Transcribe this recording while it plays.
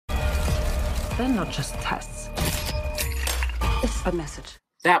They're not just tests. It's a message.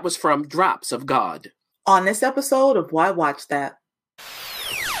 That was from Drops of God. On this episode of Why Watch That?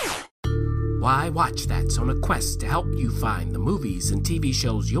 Why Watch That's on a quest to help you find the movies and TV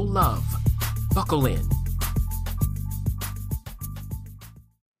shows you'll love. Buckle in.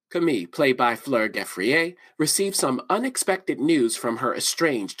 Camille, played by Fleur Geffrier, received some unexpected news from her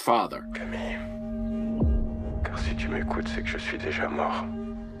estranged father. Camille, car si tu m'écoutes, c'est que je suis déjà mort.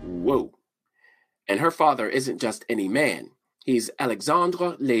 Whoa. And her father isn't just any man. He's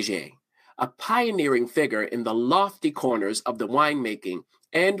Alexandre Léger, a pioneering figure in the lofty corners of the winemaking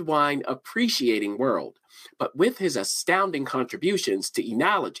and wine appreciating world. But with his astounding contributions to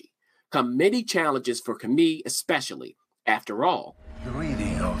enology come many challenges for Camille especially. After all, the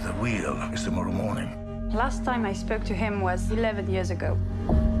reading of the wheel is tomorrow morning. Last time I spoke to him was 11 years ago.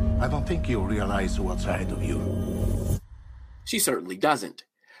 I don't think you realize what's ahead of you. She certainly doesn't,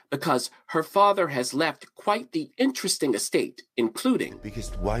 because her father has left quite the interesting estate, including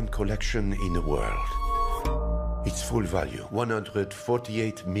biggest wine collection in the world. Its full value,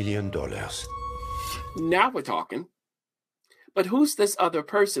 $148 million. Now we're talking. But who's this other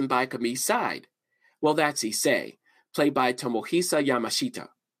person by Camille's side? Well, that's Issei, played by Tomohisa Yamashita.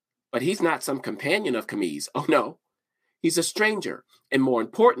 But he's not some companion of Camille's. Oh no. He's a stranger, and more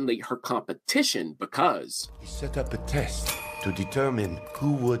importantly, her competition because he set up a test to determine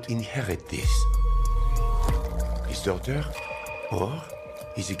who would inherit this. His daughter or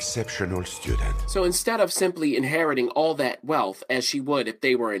his exceptional student. So instead of simply inheriting all that wealth as she would if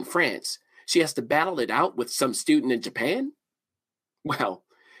they were in France, she has to battle it out with some student in Japan? Well,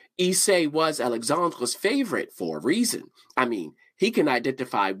 Issei was Alexandre's favorite for a reason. I mean, he can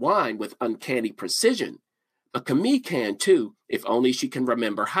identify wine with uncanny precision. But Camille can too, if only she can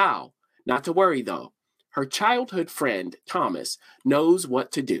remember how. Not to worry though. Her childhood friend, Thomas, knows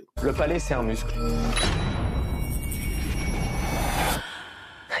what to do. Le palais, c'est un muscle.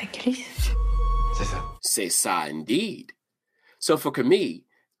 C'est ça. C'est ça indeed. So for Camille,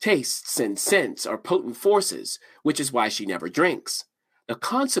 tastes and scents are potent forces, which is why she never drinks. The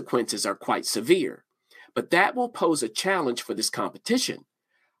consequences are quite severe, but that will pose a challenge for this competition.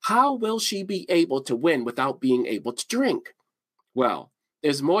 How will she be able to win without being able to drink? Well,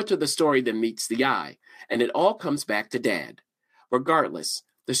 there's more to the story than meets the eye, and it all comes back to Dad. Regardless,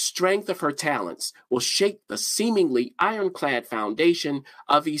 the strength of her talents will shape the seemingly ironclad foundation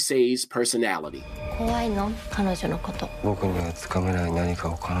of Issei's personality.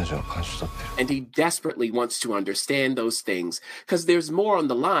 And he desperately wants to understand those things, because there's more on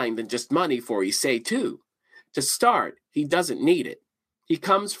the line than just money for Issei too. To start, he doesn't need it. He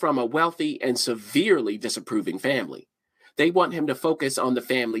comes from a wealthy and severely disapproving family. They want him to focus on the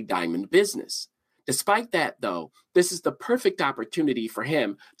family diamond business. Despite that, though, this is the perfect opportunity for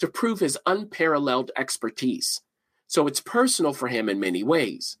him to prove his unparalleled expertise. So it's personal for him in many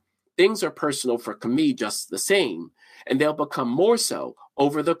ways. Things are personal for Camille just the same, and they'll become more so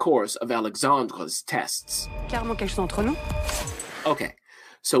over the course of Alexandre's tests. Okay,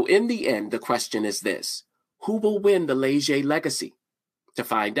 so in the end, the question is this. Who will win the Léger legacy? To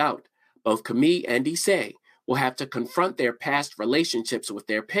find out, both Camille and Issei will have to confront their past relationships with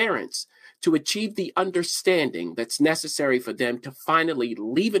their parents to achieve the understanding that's necessary for them to finally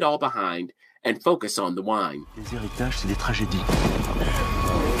leave it all behind and focus on the wine. Les héritages, c'est des tragédies.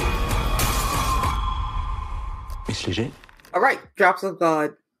 Miss Léger? All right, Drops of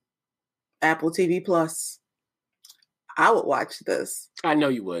God, Apple TV Plus. I would watch this. I know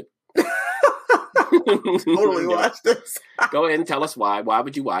you would. Totally watch this. Go ahead and tell us why. Why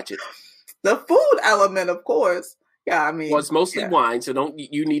would you watch it? The food element, of course. Yeah, I mean. Well, it's mostly wine, so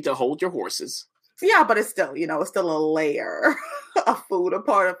you need to hold your horses. Yeah, but it's still, it's still a layer of food, a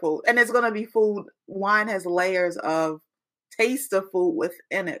part of food. And it's going to be food. Wine has layers of taste of food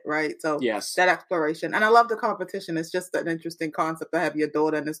within it, right? So yes, that exploration. And I love the competition. It's just an interesting concept to have your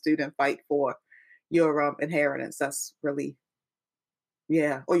daughter and a student fight for your inheritance. That's really,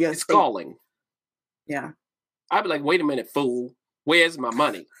 or your estate. Stalling. Yeah. I'd be like, wait a minute, fool. Where's my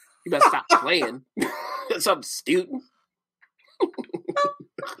money? You better stop playing. Some student.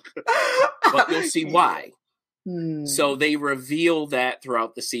 But you'll see why. So they reveal that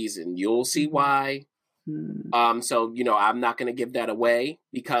throughout the season. You'll see why. So, I'm not going to give that away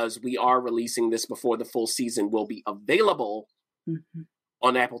because we are releasing this before the full season will be available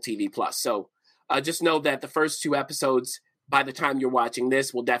on Apple TV Plus. So just know that the first 2 episodes, by the time you're watching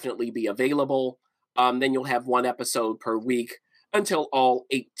this, will definitely be available. Then you'll have 1 episode per week until all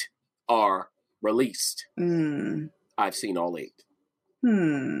 8 are released. I've seen all 8.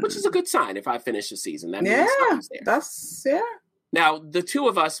 Which is a good sign if I finish the season. That means that's Now, the two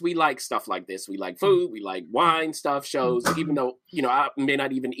of us, we like stuff like this. We like food, we like wine stuff, shows, even though, I may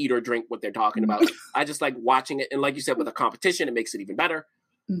not even eat or drink what they're talking about. I just like watching it. And like you said, with a competition, it makes it even better.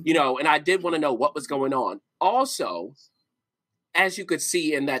 And I did want to know what was going on. Also, as you could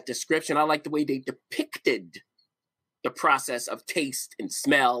see in that description, I like the way they depicted the process of taste and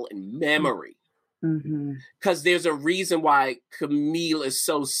smell and memory. Because there's a reason why Camille is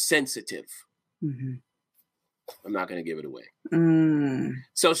so sensitive. I'm not going to give it away.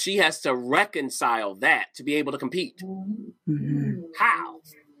 So she has to reconcile that to be able to compete. How?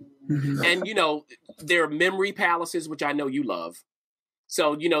 And, there are memory palaces, which I know you love.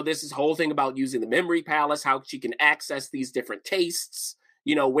 So, this is whole thing about using the memory palace, how she can access these different tastes.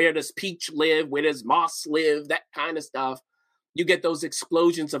 Where does Peach live? Where does Moss live? That kind of stuff. You get those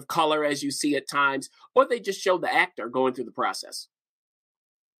explosions of color as you see at times, or they just show the actor going through the process.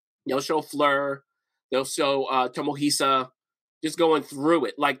 They'll show Fleur. They'll show Tomohisa just going through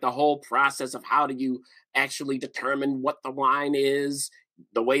it, like the whole process of how do you actually determine what the wine is,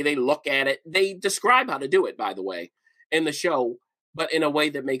 the way they look at it. They describe how to do it, by the way, in the show, but in a way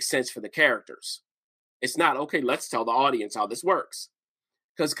that makes sense for the characters. It's not, okay, let's tell the audience how this works.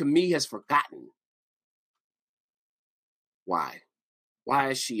 Because Camille has forgotten. Why?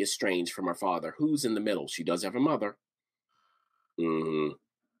 Why is she estranged from her father? Who's in the middle? She does have a mother.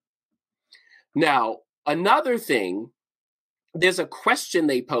 Now, another thing, there's a question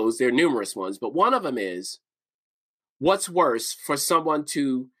they pose. There are numerous ones, but one of them is, what's worse, for someone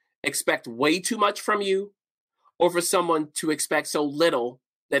to expect way too much from you, or for someone to expect so little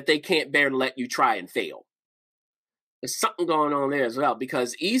that they can't bear to let you try and fail? There's something going on there as well,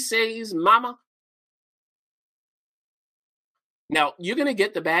 because Issei's mama. Now, you're going to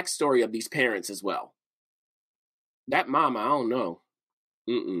get the backstory of these parents as well. That mama, I don't know.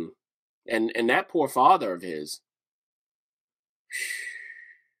 And that poor father of his.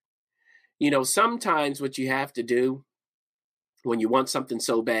 Sometimes what you have to do when you want something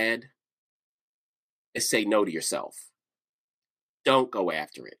so bad is say no to yourself. Don't go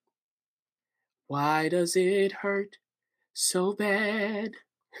after it. Why does it hurt so bad?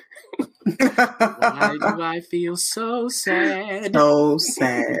 Why do I feel so sad? So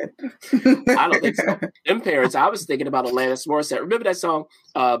sad. I don't think so. Them parents, I was thinking about Alanis Morissette. Remember that song?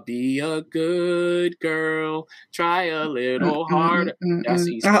 Be a good girl, try a little harder. That's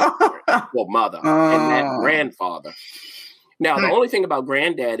his mother and that grandfather. Now, the only thing about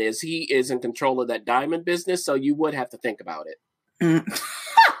granddad is he is in control of that diamond business, so you would have to think about it.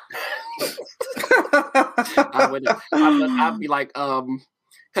 I'd be like,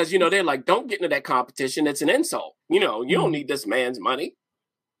 because, they're like, don't get into that competition. It's an insult. You don't need this man's money.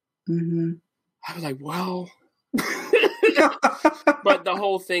 I was like, well. But the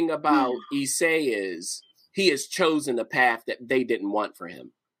whole thing about Issei is he has chosen the path that they didn't want for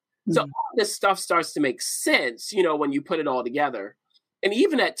him. So all this stuff starts to make sense, when you put it all together. And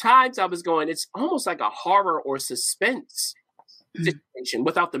even at times I was going, it's almost like a horror or suspense situation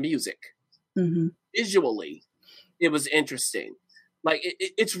without the music. Visually, it was interesting. Like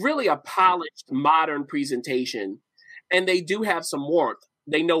it's really a polished, modern presentation, and they do have some warmth.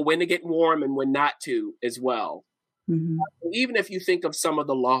 They know when to get warm and when not to as well. Even if you think of some of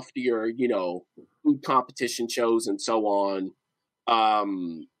the loftier, food competition shows and so on,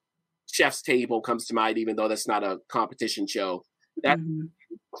 Chef's Table comes to mind, even though that's not a competition show. That's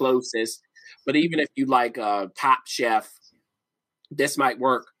closest. But even if you like Top Chef, this might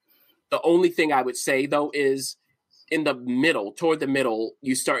work. The only thing I would say, though, is toward the middle,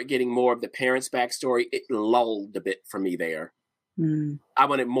 you start getting more of the parents' backstory. It lulled a bit for me there. I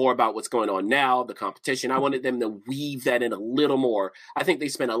wanted more about what's going on now, the competition. I wanted them to weave that in a little more. I think they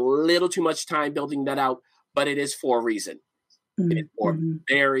spent a little too much time building that out, but it is for a reason. It is for a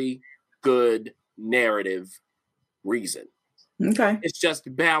very good narrative reason. Okay. It's just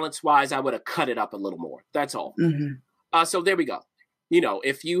balance-wise, I would have cut it up a little more. That's all. So there we go.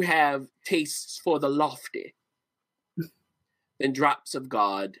 If you have tastes for the lofty, then Drops of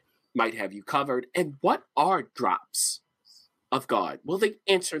God might have you covered. And what are Drops of God? Will they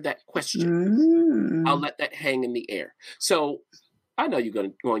answer that question? I'll let that hang in the air. So I know you're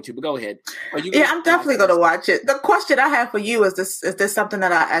going to, but go ahead. I'm definitely going to watch it. The question I have for you is this something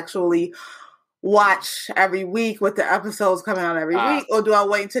that I actually watch every week with the episodes coming out every week, or do I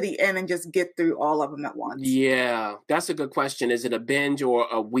wait until the end and just get through all of them at once? Yeah, that's a good question. Is it a binge or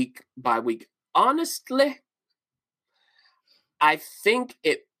a week by week? Honestly, I think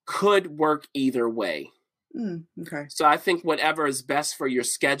it could work either way. Okay. So I think whatever is best for your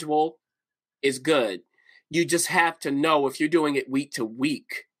schedule is good. You just have to know if you're doing it week to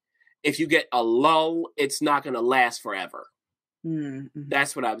week, if you get a lull, it's not going to last forever. Mm-hmm.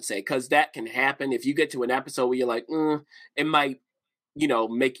 That's what I would say, because that can happen. If you get to an episode where you're like, it might,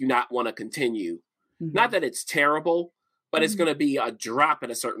 make you not want to continue. Mm-hmm. Not that it's terrible, but it's going to be a drop at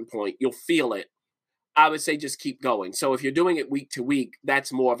a certain point. You'll feel it. I would say just keep going. So if you're doing it week to week,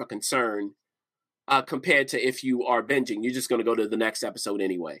 that's more of a concern compared to if you are binging. You're just going to go to the next episode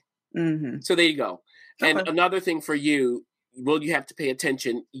anyway. Mm-hmm. So there you go. Okay. And another thing for you, will you have to pay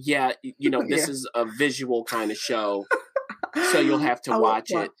attention? Yeah, this is a visual kind of show. So you'll have to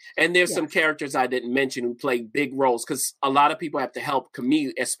watch it. And there's some characters I didn't mention who play big roles because a lot of people have to help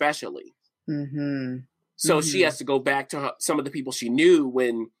commute, especially. Mm-hmm. So she has to go back to some of the people she knew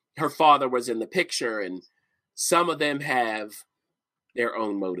when her father was in the picture, and some of them have their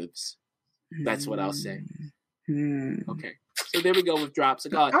own motives. That's what I'll say. Okay. So there we go with Drops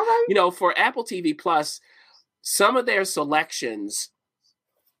of God. Right. For Apple TV Plus, some of their selections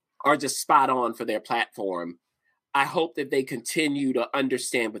are just spot on for their platform. I hope that they continue to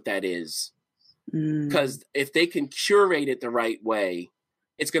understand what that is. Because if they can curate it the right way,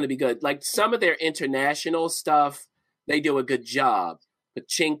 it's going to be good. Like some of their international stuff, they do a good job.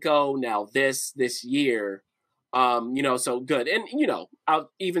 Pachinko, now this year, so good. And,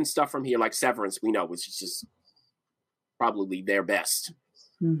 even stuff from here like Severance, we know, which is just probably their best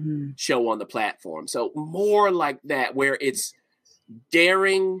show on the platform. So more like that, where it's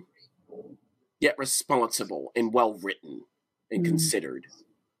daring, yet responsible and well-written and considered.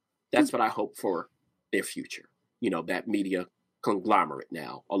 That's what I hope for their future. That media conglomerate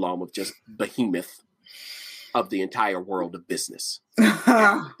now, along with just behemoth of the entire world of business.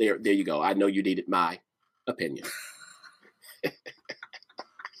 There you go. I know you needed my opinion.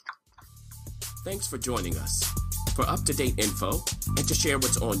 Thanks for joining us. For up-to-date info and to share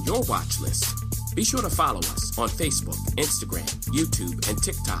what's on your watch list, be sure to follow us on Facebook, Instagram, YouTube, and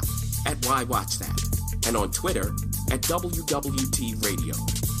TikTok at Why Watch That, and on Twitter at WWT Radio.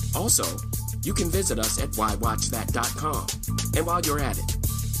 Also, you can visit us at whywatchthat.com. And while you're at it,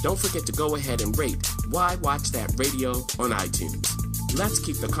 don't forget to go ahead and rate Why Watch That Radio on iTunes. Let's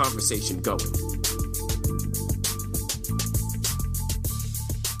keep the conversation going.